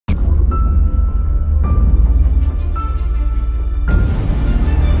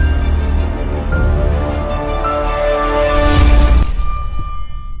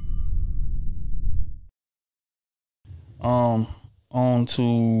down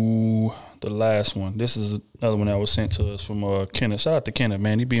to the last one. This is another one that was sent to us from Kenneth. Shout out to Kenneth,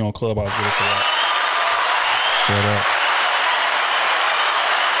 man. He be on Clubhouse with us a lot. Shut up.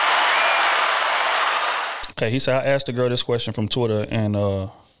 Okay, he said, I asked the girl this question from Twitter, and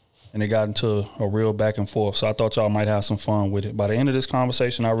it got into a real back and forth. So I thought y'all might have some fun with it. By the end of this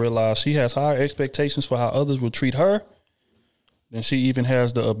conversation, I realized she has higher expectations for how others will treat her than she even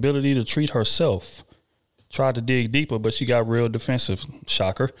has the ability to treat herself. Tried to dig deeper, but she got real defensive,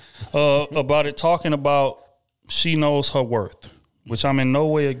 shocker, about it, talking about she knows her worth, which I'm in no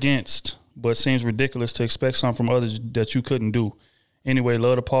way against, but seems ridiculous to expect something from others that you couldn't do. Anyway,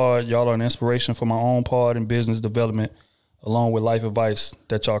 love the pod. Y'all are an inspiration for my own pod and business development, along with life advice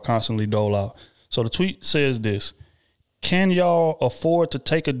that y'all constantly dole out. So the tweet says this: can y'all afford to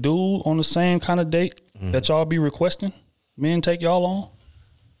take a dude on the same kind of date that y'all be requesting men take y'all on?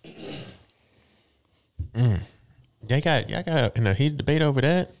 Y'all got in a heated debate over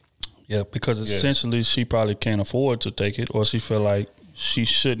that? Yeah, because essentially she probably can't afford to take it, or she feel like she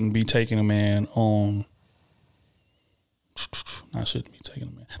shouldn't be taking a man on. Not shouldn't be taking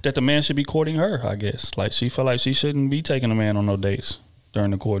a man. That the man should be courting her, I guess. Like she feel like she shouldn't be taking a man on no dates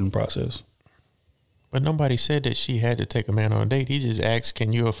during the courting process. But nobody said that she had to take a man on a date. He just asked,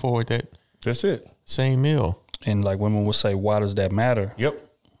 can you afford that? That's it. Same meal. And like women will say, why does that matter? Yep.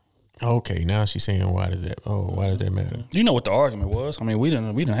 Okay, now she's saying, why does that matter? You know what the argument was? I mean, we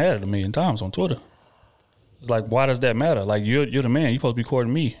didn't had it a million times on Twitter. It's like, why does that matter? Like you're the man. You're supposed to be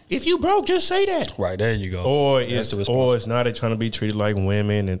courting me. If you broke, just say that. Right, there you go. Or it's not they trying to be treated like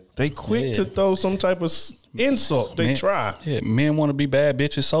women, and they quick to throw some type of insult. They try. Yeah, men want to be bad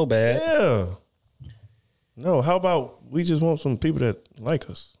bitches so bad. Yeah. No, how about we just want some people that like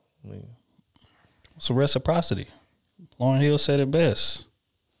us? I mean, it's a reciprocity. Lauryn Hill said it best.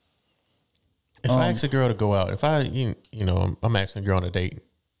 If I ask a girl to go out, if I, you know, I'm asking a girl on a date,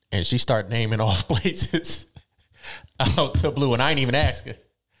 and she start naming off places out to blue, and I ain't even ask her.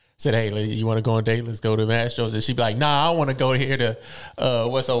 Said, hey, you want to go on a date? Let's go to Mastro's. And she'd be like, nah, I want to go here to,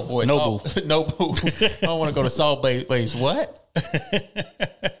 what's old boy? Nobu. Nobu. I don't want to go to Salt Place. What?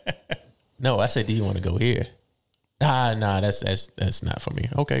 No, I said, do you want to go here? Nah, that's not for me.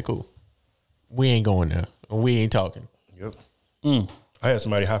 Okay, cool. We ain't going there. We ain't talking. Yep. I had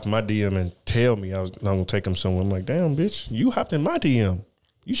somebody hop in my DM and tell me I'm going to take him somewhere. I'm like, damn, bitch, you hopped in my DM.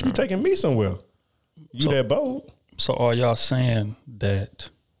 You should be taking me somewhere. You that bold. So are y'all saying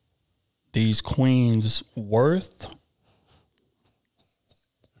that these queens' worth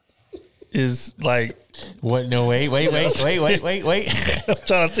is like... What? No, wait. I'm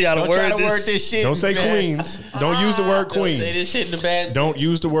trying to see how to word this shit. Don't say queens. Don't use the word queen. Don't say this shit in the bad. Don't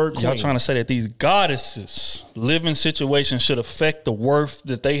use the word queen. Y'all trying to say that these goddesses' living situations should affect the worth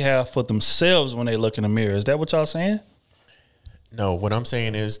that they have for themselves when they look in the mirror. Is that what y'all saying? No, what I'm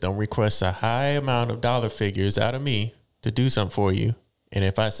saying is don't request a high amount of dollar figures out of me to do something for you. And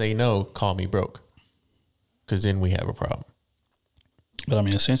if I say no, call me broke. Because then we have a problem. But I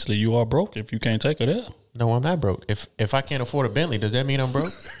mean, essentially, you are broke if you can't take her there. No, I'm not broke. If I can't afford a Bentley, does that mean I'm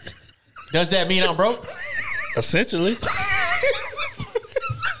broke? Does that mean I'm broke? Essentially.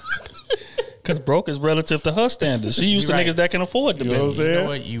 Because broke is relative to her standards. She used to niggas that can afford the Bentley. You know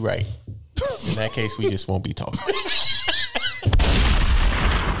what? You right. In that case, we just won't be talking.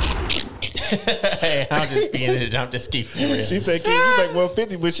 Hey, I'm just being it. I'm just keeping it real. She said, "Can you make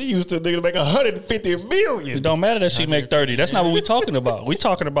 150?" But she used to a nigga to make 150 million. It don't matter that she make 30. That's not what we talking about. We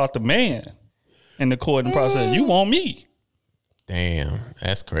talking about the man in the courting process. You want me? Damn,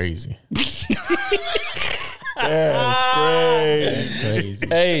 that's crazy. That's crazy.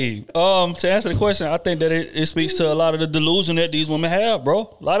 Hey, to answer the question, I think that it speaks to a lot of the delusion that these women have,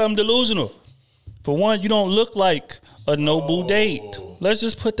 bro. A lot of them delusional. For one, you don't look like a Nobu date. Let's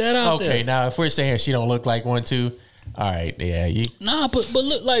just put that out there. Okay, now if we're saying she don't look like one too, all right, yeah. Nah, but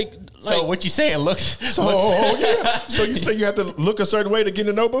look like. So what you saying looks? So yeah. So you say you have to look a certain way to get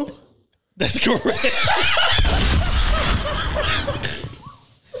a Nobu? That's correct.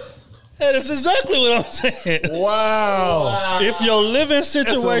 That is exactly what I'm saying. Wow. If your living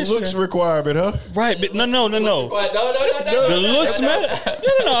situation, that's a looks requirement, huh? Right, but no. The looks matter.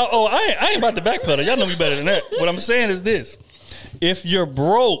 No. Oh, I ain't about to backpedal. Y'all know me better than that. What I'm saying is this: if you're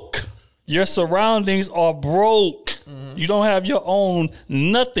broke, your surroundings are broke. Mm-hmm. You don't have your own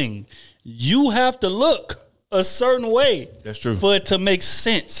nothing. You have to look a certain way. That's true. For it to make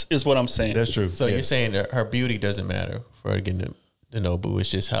sense, is what I'm saying. That's true. So you're saying that her beauty doesn't matter for her getting the Nobu. It's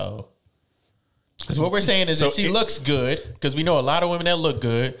just how. Because what we're saying is if she looks good, because we know a lot of women that look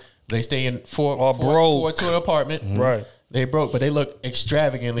good, they stay in four to an apartment. Mm-hmm. Right. They broke, but they look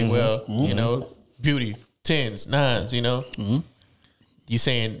extravagantly well. Mm-hmm. You know, beauty, 10s, 9s, you know. Mm-hmm. You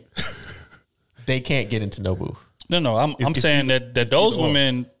saying they can't get into Nobu? No. I'm saying that those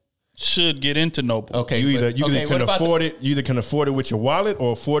women should get into Nobu. Okay, You either can afford it. You either can afford it with your wallet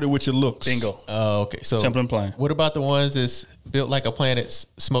or afford it with your looks. Bingo. Okay, so Simple and plain. What about the ones that's built like a planet,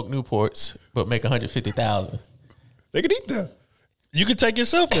 smoke Newports, but make 150,000? They could eat that. You could take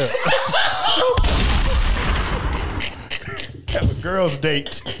yourself there. Have a girls'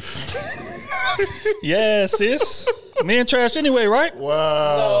 date. Yeah, sis. Men trash anyway, right?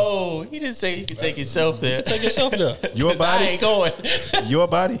 Wow. No, he didn't say you could take yourself there. Take yourself there. Your body. I ain't going. Your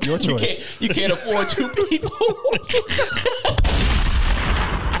body, your choice. You can't afford 2 people.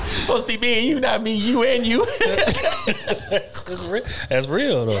 Supposed to be me and you, not me, you and you. That's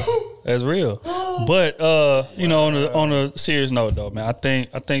real though. That's real. But on a serious note though, man, I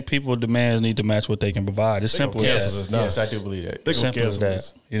think people's demands need to match what they can provide. It's simple as that. Yes, I do believe that. They Simple as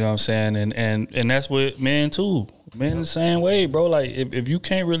that. You know what I'm saying? And that's what men too. Men the same way, bro. Like if you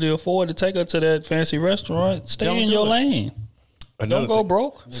can't really afford to take her to that fancy restaurant, stay in your lane. Don't go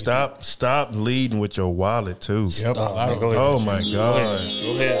broke. Stop leading with your wallet too. Yep. Oh my God. Go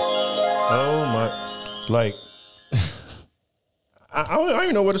ahead. Oh my, like I don't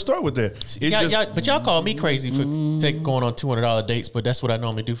even know where to start with that. But y'all call me crazy for going on $200 dates, but that's what I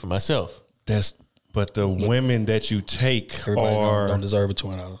normally do for myself. But the women that you take don't deserve a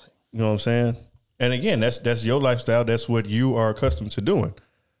 $200. You know what I'm saying? And again, that's your lifestyle. That's what you are accustomed to doing.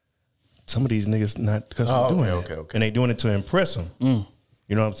 Some of these niggas not accustomed to doing that. Okay. And they doing it to impress them. You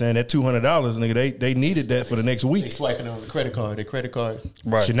know what I'm saying? That $200, nigga, they needed that for the next week. They swiping on the credit card. Their credit card.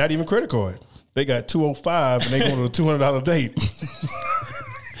 Right. Shit, not even credit card. They got $205 and they going to a $200 date.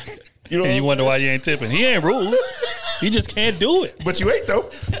 And you wonder why you ain't tipping. He ain't rude. He just can't do it. But you ain't though.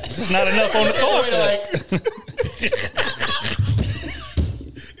 It's just not enough on the card.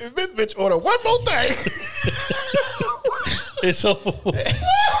 If this bitch order one more thing. It's over.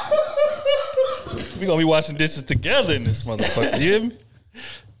 We're going to be washing dishes together in this motherfucker. You hear me?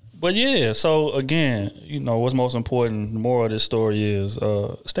 But yeah, so again, what's most important, the moral of this story is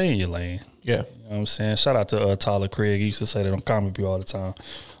stay in your lane. Yeah. You know what I'm saying? Shout out to Tyler Craig. He used to say that on Comic View all the time.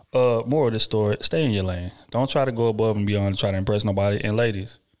 Moral of this story, stay in your lane. Don't try to go above and beyond to try to impress nobody. And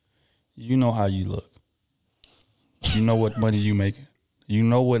ladies, you know how you look. You know what money you making. You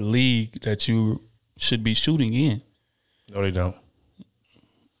know what league that you should be shooting in. No, they don't.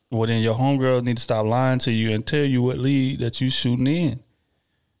 Well, then your homegirls need to stop lying to you and tell you what league that you shooting in.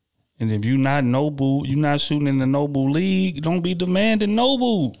 And if you're not shooting in the Nobu league, don't be demanding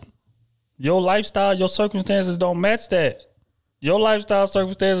Nobu. Your lifestyle, your circumstances don't match that. Your lifestyle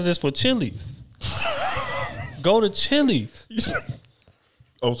circumstances is for Chili's. Go to Chili's.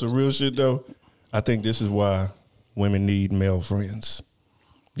 Oh, some real shit though. I think this is why women need male friends.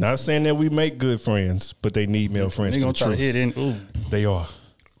 Not saying that we make good friends, but they need male friends. They gonna try to hit in. Ooh. They are.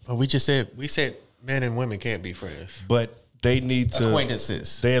 But we said men and women can't be friends. But they need to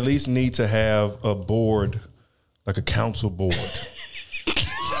acquaintances. They at least need to have a board, like a council board.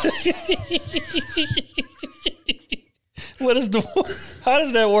 How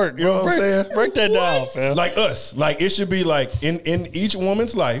does that work? You know what I'm saying? Break that down, fam. Like us. Like it should be like in each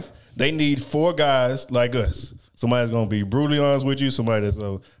woman's life, they need 4 guys like us. Somebody's gonna be brutally honest with you. Somebody that's, you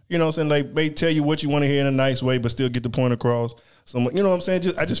know what I'm saying, like may tell you what you want to hear in a nice way, but still get the point across. You know what I'm saying?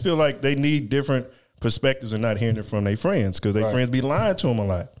 I just feel like they need different perspectives and not hearing it from their friends because their friends be lying to them a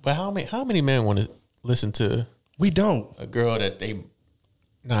lot. But how many men want to listen to? We don't. A girl that they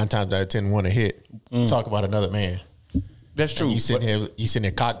 9 times out of 10 want to hit talk about another man. That's true. And you sitting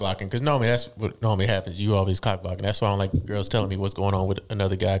there cock blocking because normally that's what normally happens. You always cock blocking. That's why I don't like girls telling me what's going on with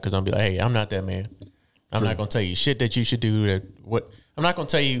another guy because I'm be like, hey, I'm not that man. I'm not gonna tell you shit that you should do. I'm not gonna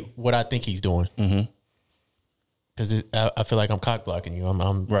tell you what I think he's doing. Because I feel like I'm cock blocking you.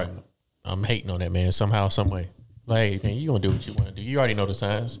 I'm hating on that man somehow, some way. Like, hey, man, you gonna do what you want to do. You already know the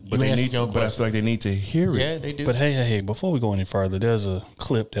signs. But I feel like they need to hear it. Yeah, they do. But hey, before we go any further, there's a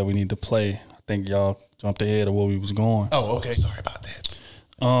clip that we need to play. I think y'all jumped ahead of where we was going. Oh, okay. Sorry about that.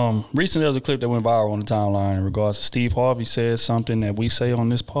 Recently there was a clip that went viral on the timeline in regards to Steve Harvey said something that we say on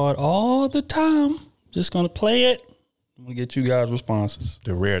this pod all the time. Just gonna play it. I'm gonna get you guys' responses.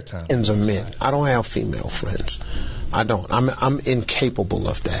 The rare time. Friends of men. I don't have female friends. I don't. I'm incapable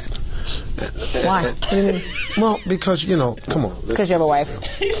of that. Why? What do you mean? Well, because come on. Because you have a wife.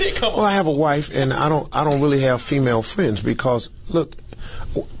 He said, "Come on." Well, I have a wife, and I don't really have female friends because look.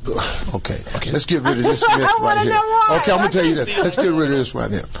 Okay. Let's get rid of this myth right here. Okay, I'm gonna tell you this. Let's get rid of this right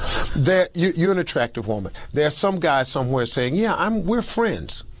here. You're an attractive woman. There's some guy somewhere saying, "Yeah, we're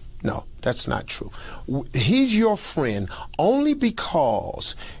friends." No, that's not true. He's your friend only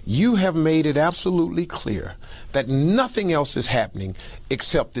because you have made it absolutely clear that nothing else is happening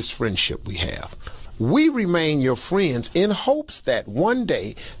except this friendship we have. We remain your friends in hopes that one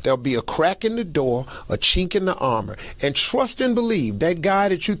day there'll be a crack in the door, a chink in the armor, and trust and believe that guy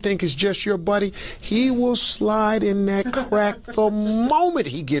that you think is just your buddy, he will slide in that crack the moment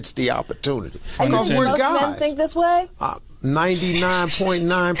he gets the opportunity. Because we're most guys. men think this way?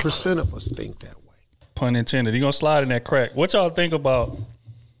 99.9% of us think that way. Pun intended. He gonna slide in that crack. What y'all think about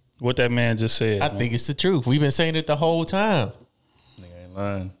what that man just said? I think it's the truth. We've been saying it the whole time. Nigga ain't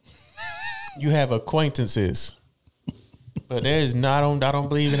lying. You have acquaintances, but there's not. I don't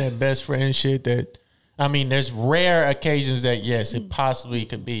believe in that best friend shit. There's rare occasions that yes, it possibly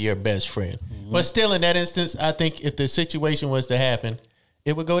could be your best friend, but still, in that instance, I think if the situation was to happen,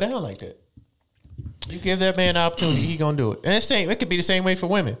 it would go down like that. You give that man an opportunity, he gonna do it. And it could be the same way for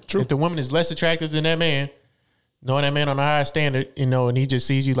women. True. If the woman is less attractive than that man, knowing that man on a higher standard, and he just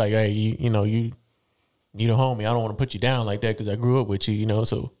sees you like, hey, you the homie. I don't want to put you down like that because I grew up with you,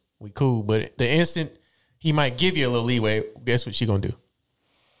 so. We cool, but the instant he might give you a little leeway, guess what she gonna do?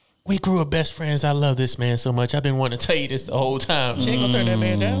 We grew up best friends. I love this man so much. I've been wanting to tell you this the whole time. She ain't gonna turn that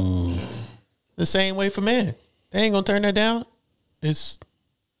man down. The same way for men. They ain't gonna turn that down. We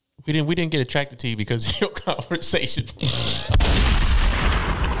didn't get attracted to you because of your conversation.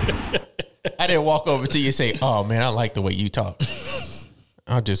 I didn't walk over to you and say, "Oh man, I like the way you talk."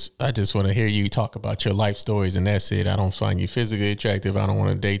 I just want to hear you talk about your life stories, and that's it. I don't find you physically attractive. I don't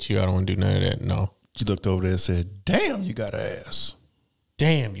want to date you. I don't want to do none of that. No. She looked over there and said, "Damn, you got ass.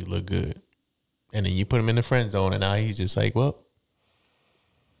 Damn, you look good." And then you put him in the friend zone, and now he's just like, "Well,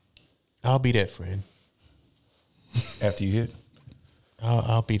 I'll be that friend." After you hit?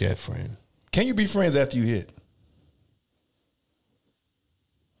 I'll be that friend. Can you be friends after you hit?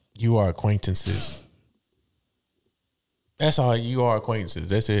 You are acquaintances. That's all. You are acquaintances.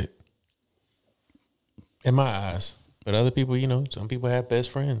 That's it. In my eyes. But other people, some people have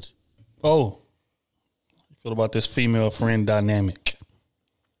best friends. Oh, you feel about this female friend dynamic?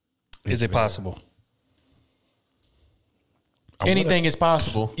 Is it possible? Anything is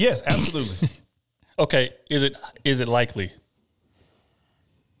possible. Yes, absolutely. Okay, is it likely?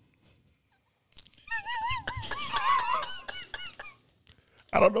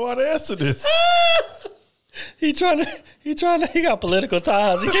 I don't know how to answer this. He got political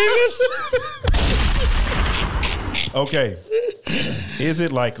ties. He can't listen. Okay. Is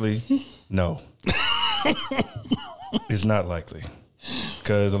it likely? No. It's not likely.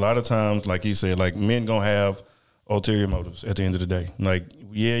 Because a lot of times, like you said, like men gonna have ulterior motives at the end of the day. Like,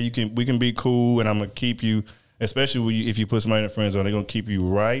 yeah, we can be cool and I'm gonna keep you, especially if you put somebody in the friend zone, they're gonna keep you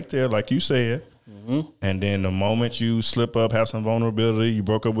right there, like you said. Mm-hmm. And then the moment you slip up, have some vulnerability, you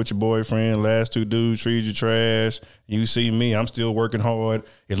broke up with your boyfriend, last two dudes treated you trash, you see me, I'm still working hard,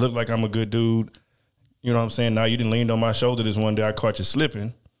 it looked like I'm a good dude, you know what I'm saying? Now you didn't lean on my shoulder this one day, I caught you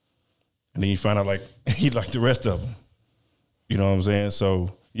slipping, and then you find out like he like the rest of them. You know what I'm saying? So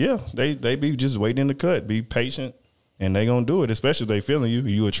yeah, they be just waiting in the cut, be patient, and they gonna do it, especially if they feeling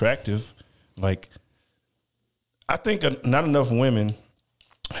you attractive. Like, I think not enough women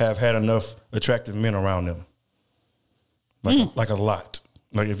have had enough attractive men around them. Like a lot.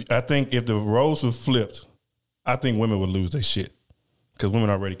 Like I think if the roles were flipped, I think women would lose their shit. Because women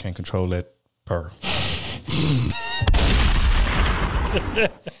already can't control that purr.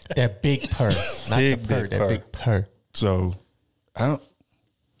 That big purr. Not Big, the purr, big that purr. big purr. So I don't.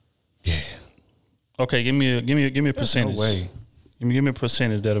 Yeah. Okay, give me a percentage. No way. Give me a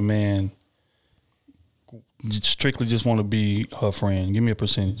percentage that a man strictly just want to be her friend. Give me a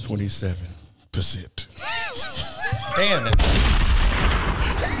percentage. 27%. Damn,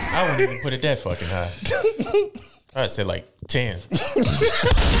 I wouldn't even put it that fucking high. I'd say like 10.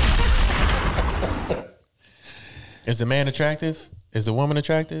 Is the man attractive? Is the woman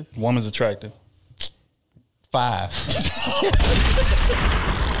attractive? Woman's attractive. 5.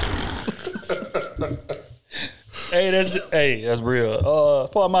 That's real.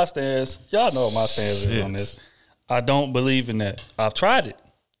 For my stance, y'all know what my stance is on this. I don't believe in that. I've tried it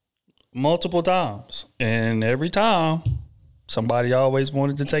multiple times, and every time somebody always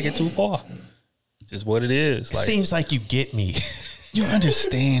wanted to take it too far. Just what it is. It seems like you get me. You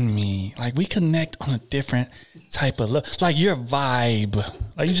understand me. Like, we connect on a different type of love. Like, your vibe.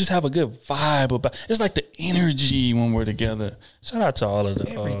 Like, you just have a good vibe about. It's like the energy when we're together. Shout out to all of the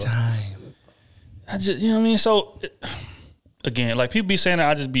Every time. I just, you know what I mean? So, again, like, people be saying that,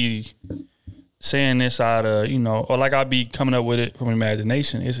 I just be saying this out of, or like I be coming up with it from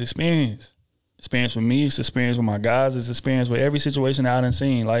imagination. It's experience. Experience with me, it's experience with my guys, it's experience with every situation that I done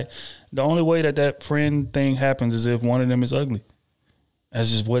seen. Like, the only way that friend thing happens is if one of them is ugly. That's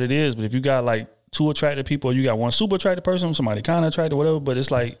just what it is. But if you got like 2 attractive people, or you got one super attractive person, somebody kind of attractive, whatever, but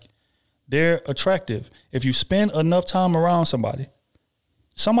it's like they're attractive. If you spend enough time around somebody,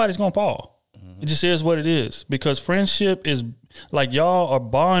 somebody's gonna fall. It just is what it is. Because friendship is like, y'all are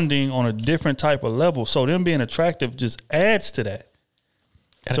bonding on a different type of level. So them being attractive just adds to that.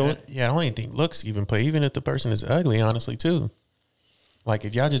 And So I don't even think looks even play, even if the person is ugly, honestly, too. Like,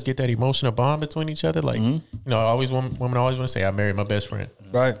 if y'all just get that emotional bond between each other, like, you know, women always want to say, I married my best friend.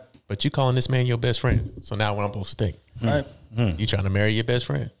 right. But you calling this man your best friend. So now what I'm supposed to think? Right. You trying to marry your best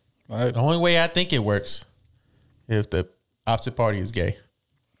friend. Right. The only way I think it works if the opposite party is gay.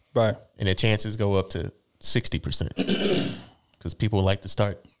 Right. And the chances go up to 60%. Because people like to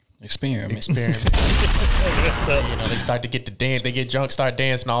start Experiment. you know, they start to get to dance, they get drunk, start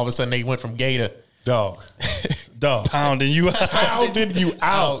dancing, all of a sudden they went from gay to Dog. Pounding you out. Pounding you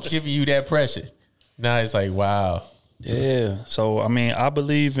out. giving you that pressure. Now it's like, wow. Yeah. So, I mean, I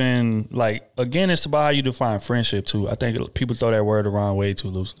believe in, like, again, it's about how you define friendship, too. I think people throw that word around way too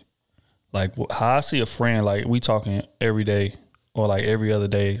loosely. Like, how I see a friend, like, we talking every day or, like, every other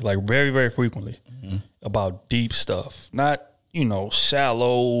day, like, very, very frequently about deep stuff. Not, you know,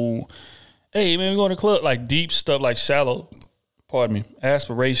 shallow, hey, man, we go to the club. Like, deep stuff, like shallow, pardon me,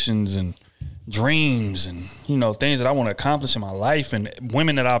 aspirations and dreams and, you know, things that I want to accomplish in my life, and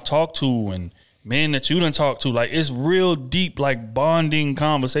women that I've talked to and men that you done talked to. Like, it's real deep, like, bonding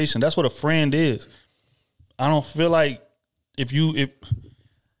conversation. That's what a friend is. I don't feel like I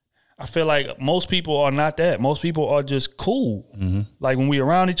feel like most people are not that. Most people are just cool. Like, when we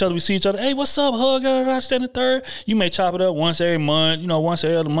around each other, we see each other, hey, what's up, hug, stand the third. You may chop it up once every month, you know, once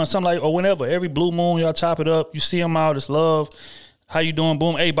every other month, something like, or whenever. Every blue moon, y'all chop it up. You see them out, it's love. How you doing?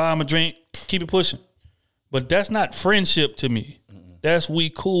 Boom. Hey, buy him a drink. Keep it pushing. But that's not friendship to me. That's we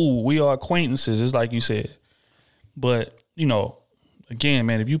cool. We are acquaintances, it's like you said. But, you know, again,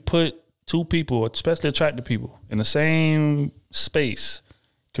 man, if you put 2 people, especially attractive people, in the same space,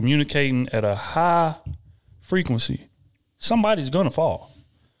 communicating at a high frequency, somebody's going to fall.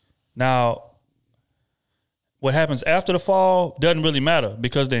 Now, what happens after the fall doesn't really matter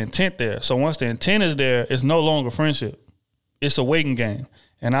because the intent there. So once the intent is there, it's no longer friendship. It's a waiting game.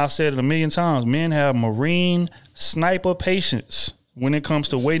 And I've said it a million times, men have Marine sniper patience when it comes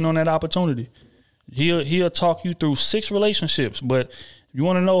to waiting on that opportunity. He'll talk you through 6 relationships, but you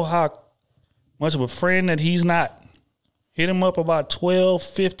want to know how much of a friend that he's not. Hit him up about 12,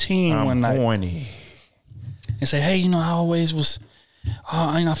 15 one night. Horny. And say, hey, you know, I always was,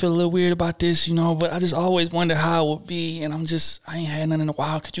 I feel a little weird about this, you know, but I just always wonder how it would be. And I ain't had nothing in a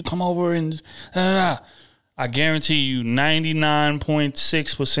while. Could you come over and da, da, da. I guarantee you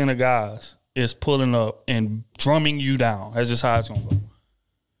 99.6% of guys is pulling up and drumming you down. That's just how it's going to go.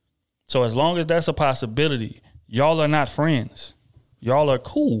 So as long as that's a possibility, y'all are not friends. Y'all are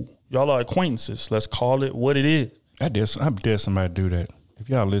cool. Y'all are acquaintances. Let's call it what it is. I dare somebody to do that. If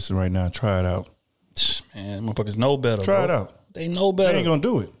y'all listen right now, try it out. Man, motherfuckers know better. Try bro. it out. They know better. They ain't gonna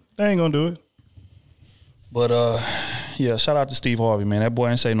do it. They ain't gonna do it. But yeah, shout out to Steve Harvey, man. That boy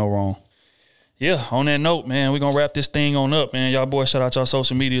ain't say no wrong. Yeah, on that note, man, we're gonna wrap this thing on up, man. Y'all boys, shout out y'all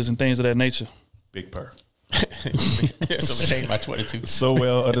social medias and things of that nature. Big purr. So change my 22.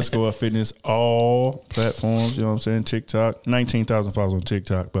 SoWell_fitness, all platforms, you know what I'm saying? TikTok. 19,000 followers on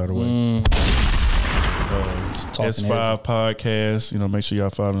TikTok, by the way. S5 podcast, you know, make sure y'all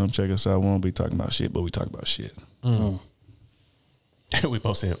follow them, check us out. We won't be talking about shit, but we talk about shit. We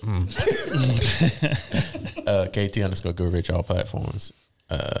both said, KT_Go Rich, all platforms.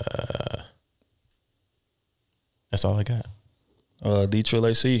 That's all I got.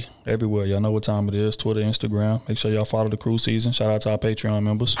 D-Trill-AC everywhere. Y'all know what time it is. Twitter, Instagram. Make sure y'all follow the Krew season. Shout out to our Patreon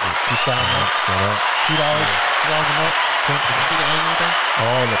members. Keep signing up. Shout out. $2 a month. Can we do the annual thing?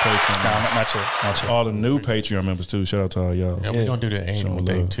 All the Patreon members. Not yet. All the new Patreon members, too. Shout out to all y'all. Yeah, we're going to do the annual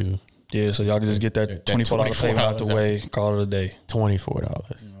thing, too. Yeah, so y'all can just get that $24 payment out the way. Call it a day. $24. You know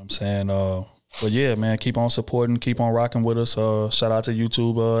what I'm saying? But yeah, man, keep on supporting. Keep on rocking with us. Shout out to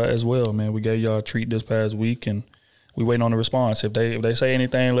YouTube as well, man. We gave y'all a treat this past week, and we waiting on the response. If they say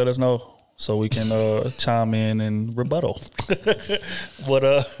anything, let us know so we can chime in and rebuttal. But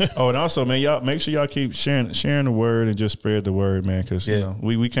and also, man, y'all make sure y'all keep sharing the word and just spread the word, man, because you know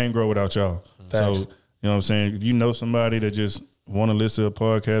we can't grow without y'all. Facts. So you know what I'm saying. If you know somebody that just want to listen to a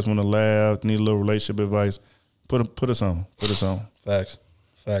podcast, want to laugh, need a little relationship advice, put us on. Put us on. Facts.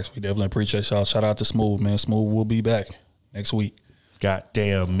 We definitely appreciate y'all. Shout out to Smooth, man. Smooth will be back next week.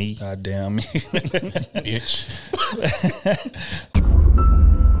 Goddamn me. Goddamn me. Bitch.